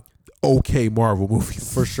lot of okay Marvel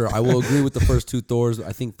movies. For sure. I will agree with the first two Thors.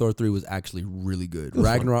 I think Thor 3 was actually really good.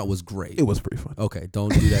 Ragnarok was great. It was pretty fun. Okay,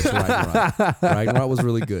 don't do that to Ragnarok. Ragnarok was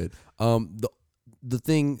really good. The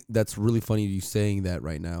thing that's really funny you saying that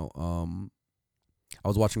right now, I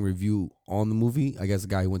was watching a review on the movie. I guess a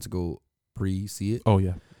guy who went to go pre-see it. Oh,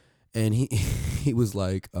 yeah. And he was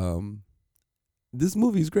like, this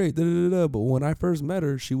movie's great, but when I first met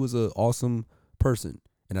her, she was an awesome person.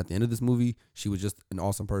 And at the end of this movie, she was just an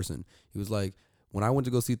awesome person. He was like, when I went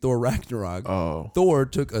to go see Thor Ragnarok, Thor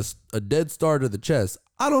took a dead star to the chest.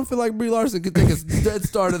 I don't feel like Brie Larson could take a dead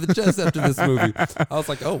star to the chest after this movie. I was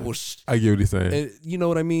like, oh, well, I get what he's saying. And you know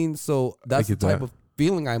what I mean? So that's the type of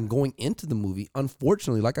feeling I'm going into the movie.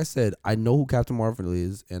 Unfortunately, like I said, I know who Captain Marvel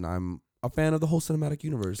is, and I'm a fan of the whole cinematic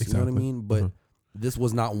universe. Exactly. You know what I mean? But this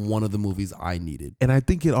was not one of the movies I needed. And I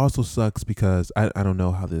think it also sucks because I don't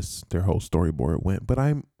know how their whole storyboard went, but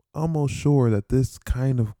I'm almost sure that this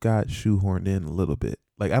kind of got shoehorned in a little bit.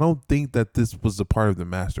 Like, I don't think that this was a part of the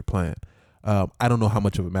master plan. I don't know how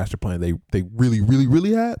much of a master plan they really, really,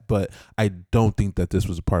 really had, but I don't think that this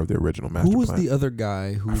was a part of the original master plan. Who was the other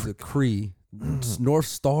guy who was a Kree? North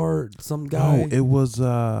Star, some guy? No, it was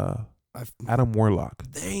Adam Warlock.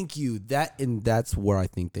 Thank you. That's where I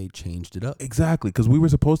think they changed it up. Exactly, because we were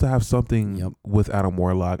supposed to have something with Adam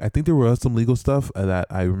Warlock. I think there was some legal stuff that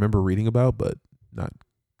I remember reading about, but not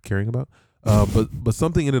caring about. But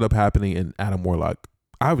something ended up happening, and Adam Warlock.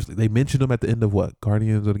 Obviously, they mentioned him at the end of what?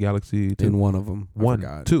 Guardians of the Galaxy 2? In one of them.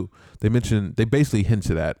 Two. They basically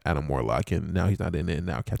hinted at Adam Warlock, and now he's not in it, and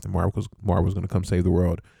now Captain Marvel's going to come save the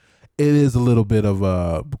world. It is a little bit of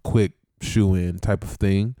a quick shoe-in type of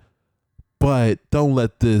thing, but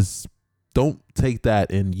don't take that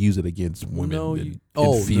and use it against women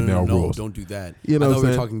and female rules. Don't do that. You know, I thought we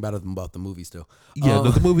were talking about the movie still. Yeah,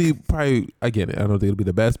 the movie probably. I get it. I don't think it'll be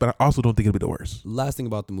the best, but I also don't think it'll be the worst. Last thing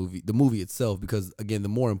about the movie itself, because again, the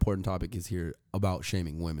more important topic is here about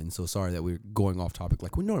shaming women. So sorry that we're going off topic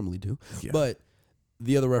like we normally do. Yeah. But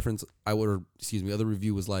the other other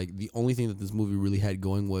review was like the only thing that this movie really had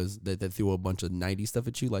going was that they threw a bunch of 90s stuff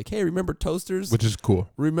at you, like, hey, remember toasters? Which is cool.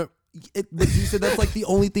 But he said that's like the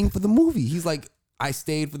only thing for the movie. He's like, I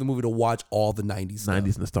stayed for the movie to watch all the 90s stuff.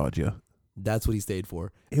 90s nostalgia. That's what he stayed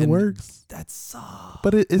for. It works. That sucks.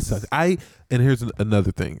 But it sucks. And here's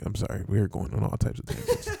another thing. I'm sorry. We're going on all types of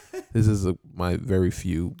things. This is my very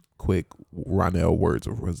few quick Ronell words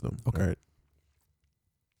of wisdom. Okay. All right.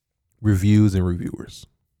 Reviews and reviewers.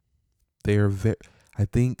 They are I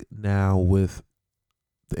think now with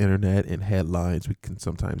the internet and headlines, we can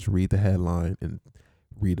sometimes read the headline and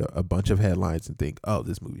read a bunch of headlines and think, oh,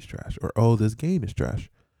 this movie's trash, or oh, this game is trash.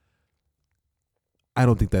 I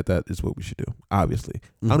don't think that is what we should do, obviously.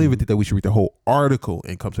 Mm-hmm. I don't even think that we should read the whole article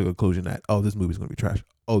and come to the conclusion that, oh, this movie's going to be trash.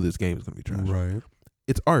 Oh, this game is going to be trash. Right.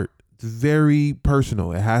 It's art. It's very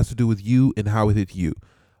personal. It has to do with you and how it hit you.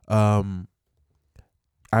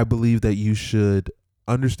 I believe that you should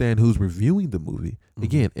understand who's reviewing the movie. Mm-hmm.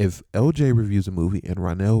 Again, if LJ reviews a movie and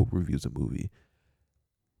Ronell reviews a movie,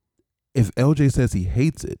 if LJ says he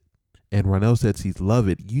hates it and Ronell says he's love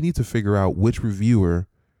it, you need to figure out which reviewer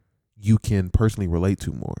you can personally relate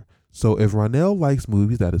to more. So if Ronell likes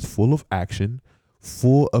movies that is full of action,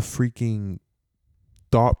 full of freaking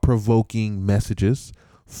thought-provoking messages,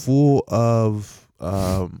 full of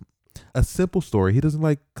a simple story. He doesn't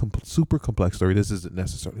like super complex story. This isn't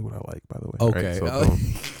necessarily what I like, by the way. Okay. Right? So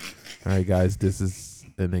all right, guys, this is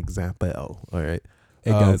an example. All right.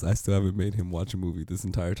 Hey, guys, I still haven't made him watch a movie this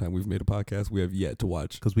entire time we've made a podcast. We have yet to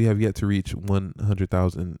watch. Because we have yet to reach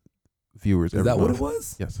 100,000 viewers. Is that what it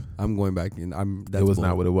was? Yes. I'm going back in. It was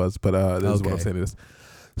not what it was, but this is what I'm saying to this.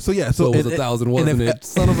 So yeah, so it was 1,000, wasn't it?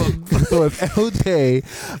 Son of a. So if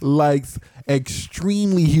LJ likes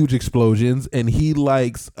extremely huge explosions and he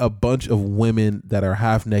likes a bunch of women that are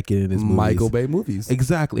half naked in his movies, Michael Bay movies,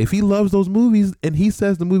 exactly. If he loves those movies and he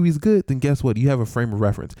says the movie's good, then guess what? You have a frame of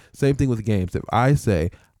reference. Same thing with games. If I say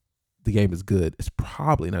the game is good, it's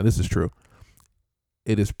probably, now this is true,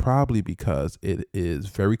 it is probably because it is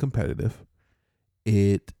very competitive.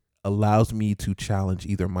 It allows me to challenge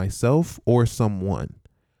either myself or someone.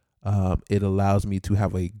 It allows me to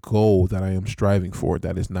have a goal that I am striving for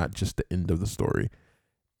that is not just the end of the story.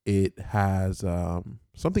 It has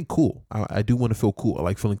something cool. I do want to feel cool. I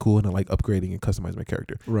like feeling cool, and I like upgrading and customizing my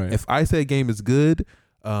character. Right. If I say a game is good,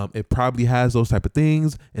 it probably has those type of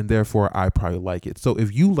things, and therefore I probably like it. So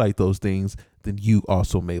if you like those things, then you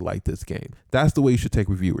also may like this game. That's the way you should take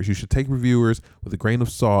reviewers. You should take reviewers with a grain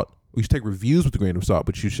of salt. You should take reviews with a grain of salt,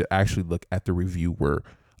 but you should actually look at the reviewer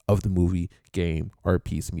of the movie, game, art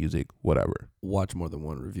piece, music, whatever. Watch more than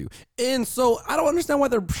one review. And so I don't understand why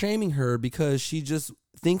they're shaming her, because she just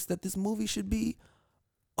thinks that this movie should be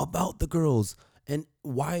about the girls, and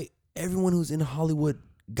why everyone who's in Hollywood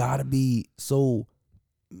gotta be so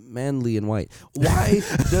manly and white. Why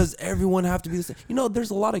does everyone have to be the same? You know,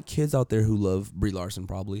 there's a lot of kids out there who love Brie Larson,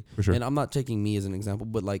 probably. For sure. And I'm not taking me as an example,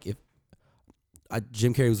 but like if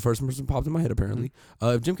Jim Carrey was the first person who popped in my head, apparently.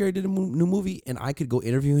 If Jim Carrey did a new movie and I could go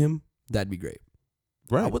interview him, that'd be great.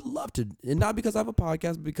 Right. I would love to. And not because I have a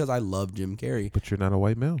podcast, but because I love Jim Carrey. But you're not a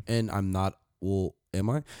white male. And I'm not. Well, am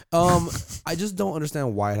I? I just don't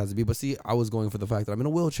understand why it has to be. But see, I was going for the fact that I'm in a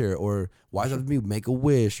wheelchair, or why does it have to be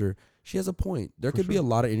Make-A-Wish, or she has a point. There could be a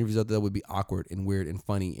lot of interviews out there that would be awkward and weird and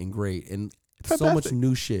funny and great and so much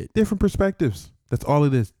new shit. Different perspectives. That's all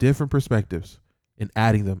it is. Different perspectives and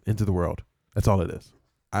adding them into the world. That's all it is.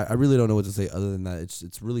 I really don't know what to say other than that.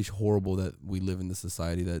 It's really horrible that we live in this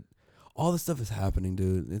society that all this stuff is happening,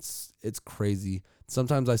 dude. It's crazy.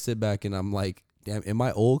 Sometimes I sit back and I'm like, damn, am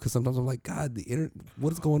I old? Because sometimes I'm like, God, the internet,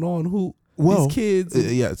 what is going on? These kids?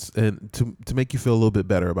 Yes, and to make you feel a little bit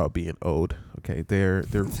better about being old, okay, they're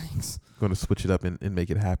going to switch it up and make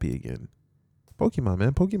it happy again. Pokemon,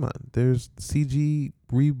 man, Pokemon. There's CG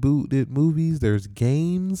rebooted movies. There's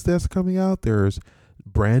games that's coming out. There's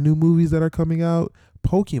brand new movies that are coming out,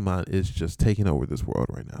 Pokemon is just taking over this world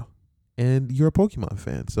right now. And you're a Pokemon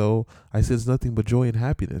fan, so I sense nothing but joy and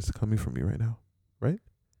happiness coming from you right now, right?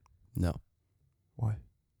 No. Why?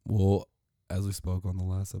 Well, as we spoke on the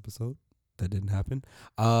last episode, that didn't happen.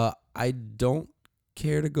 I don't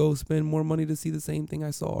care to go spend more money to see the same thing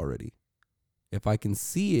I saw already. If I can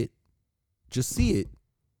see it, just see it.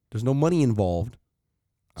 There's no money involved.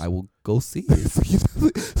 I will go see it.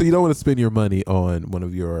 So you don't want to spend your money on one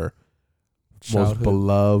of your most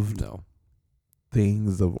beloved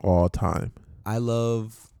things of all time. I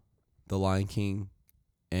love The Lion King,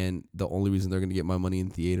 and the only reason they're going to get my money in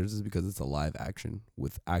theaters is because it's a live action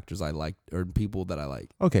with actors I like or people that I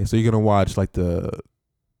like. Okay, so you're going to watch like the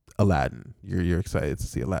Aladdin. You're excited to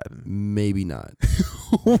see Aladdin. Maybe not.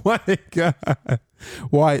 Oh my God.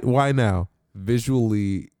 Why now?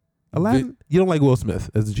 Visually, Aladdin? You don't like Will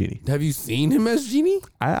Smith as the genie? Have you seen him as genie?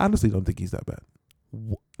 I honestly don't think he's that bad.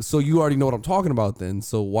 So you already know what I'm talking about then.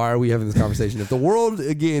 So why are we having this conversation? If the world,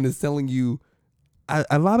 again, is telling you...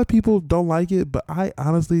 A lot of people don't like it, but I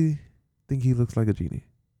honestly think he looks like a genie.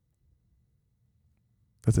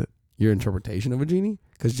 That's it. Your interpretation of a genie?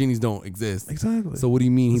 Because genies don't exist. Exactly. So what do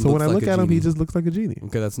you mean he looks like a genie? So when I look at him, he just looks like a genie.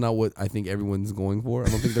 Okay, that's not what I think everyone's going for. I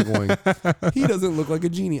don't think they're going, he doesn't look like a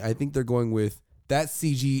genie. I think they're going with, that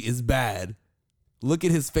CG is bad. Look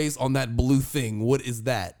at his face on that blue thing. What is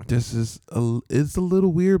that? It's a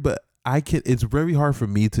little weird, but it's very hard for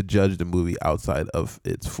me to judge the movie outside of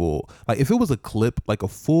its full. Like if it was a clip, like a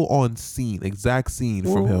full on scene, exact scene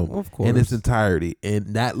from him in its entirety,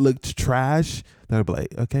 and that looked trash, then I'd be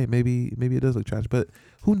like, okay, maybe it does look trash. But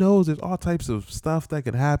who knows? There's all types of stuff that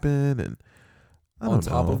could happen, and on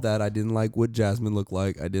top of that, I didn't like what Jasmine looked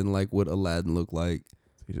like. I didn't like what Aladdin looked like.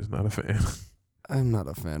 You're just not a fan. I'm not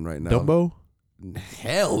a fan right now. Dumbo?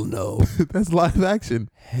 Hell no. That's live action.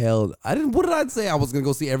 Hell, I didn't. What did I say? I was gonna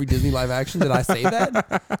go see every Disney live action. Did I say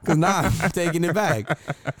that? Because now I'm taking it back.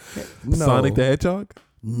 No. Sonic the Hedgehog?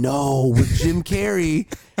 No, with Jim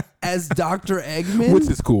Carrey as Dr. Eggman, which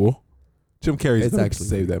is cool. Jim Carrey's going to actually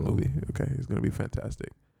save that cool. movie. Okay, it's going to be fantastic.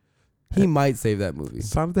 He might save that movie.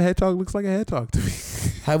 Sonic the Hedgehog looks like a hedgehog to me.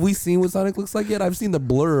 Have we seen what Sonic looks like yet? I've seen the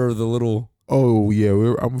blur of the little... Oh, yeah.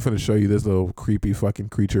 I'm going to show you this little creepy fucking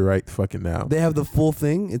creature right fucking now. They have the full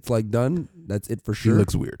thing. It's like done. That's it for sure. He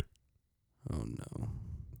looks weird. Oh, no.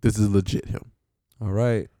 This is legit him. All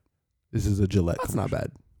right. This is a Gillette. That's not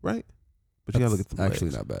bad. Right? But you got to look at the legs.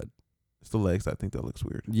 Actually not bad. It's the legs I think that looks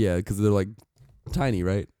weird. Yeah, because they're like tiny,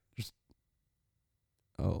 right?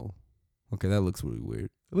 Oh. Okay, that looks really weird.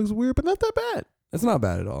 It looks weird, but not that bad. It's not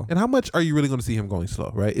bad at all. And how much are you really going to see him going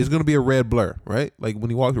slow, right? It's going to be a red blur, right? Like when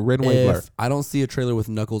he walks, a red and white blur. If I don't see a trailer with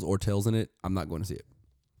Knuckles or Tails in it, I'm not going to see it.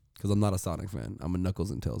 Because I'm not a Sonic fan. I'm a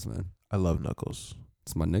Knuckles and Tails fan. I love Knuckles.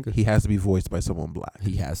 It's my nigga. He has to be voiced by someone black.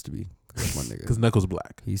 He has to be. That's my nigga. Because Knuckles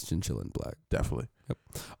black. He's chinchilla and black. Definitely. Yep.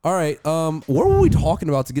 All right. What were we talking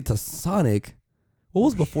about to get to Sonic? What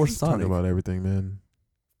was before Sonic? Talking about everything, man.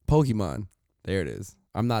 Pokemon. There it is.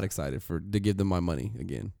 I'm not excited to give them my money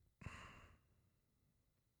again.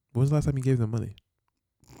 When was the last time you gave them money?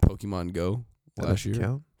 Pokemon Go last year.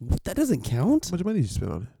 Count? That doesn't count. How much money did you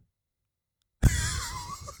spend on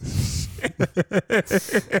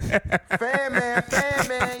Fan man,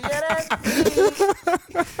 yeah, that's me.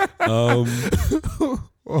 Oh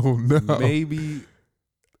no. Maybe.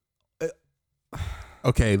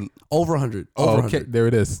 Okay. Over 100. Over Okay, 100. there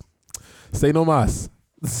it is. Say no mas.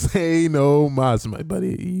 Say no mas, my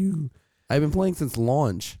buddy. I've been playing since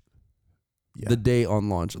launch. Yeah. The day on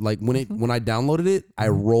launch. Like when I downloaded it, I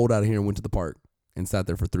rolled out of here and went to the park and sat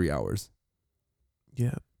there for 3 hours.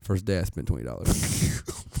 Yeah. First day I spent $20. Oh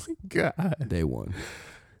my God. Day one.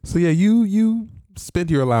 So yeah, you spent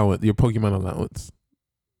your allowance, your Pokemon allowance.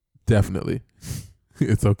 Definitely.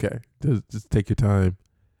 It's okay. Just take your time.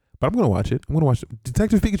 But I'm gonna watch it.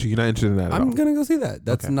 Detective Pikachu. You're not interested in that at all. I'm gonna go see that.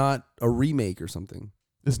 That's Okay. not a remake or something.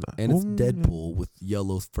 It's not. And it's Deadpool with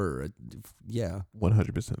yellow fur. Yeah.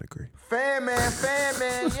 100% agree. Fan man,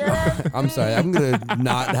 yeah, that's I'm sorry. I'm going to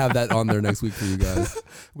not have that on there next week for you guys.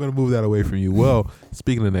 I'm going to move that away from you. Well,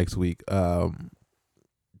 speaking of next week the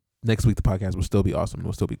podcast will still be awesome. It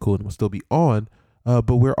will still be cool and it will still be on.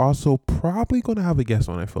 But we're also probably going to have a guest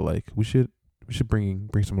on. I feel like we should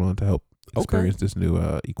bring someone on to help experience this new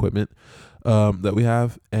equipment that we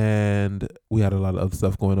have. And we had a lot of other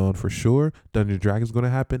stuff going on for sure. Dungeons & Dragons is going to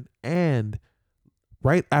happen. And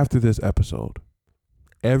right after this episode,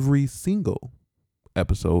 every single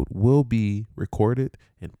episode will be recorded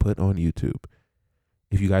and put on YouTube.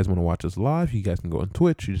 If you guys want to watch us live, you guys can go on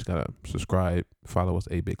Twitch. You just got to subscribe, follow us,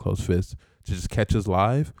 8-Bit Close Fist, to just catch us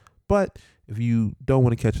live. But if you don't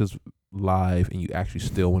want to catch us live and you actually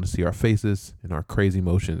still want to see our faces and our crazy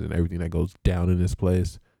emotions and everything that goes down in this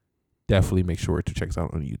place, definitely make sure to check us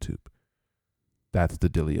out on YouTube. That's the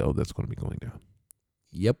dealio that's going to be going down.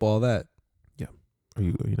 Yep, all that. Yeah. Are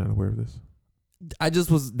you not aware of this?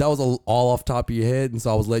 That was all off top of your head, and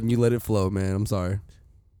so I was letting you let it flow, man. I'm sorry.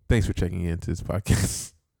 Thanks for checking into this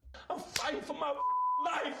podcast. I'm fighting for my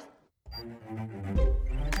life.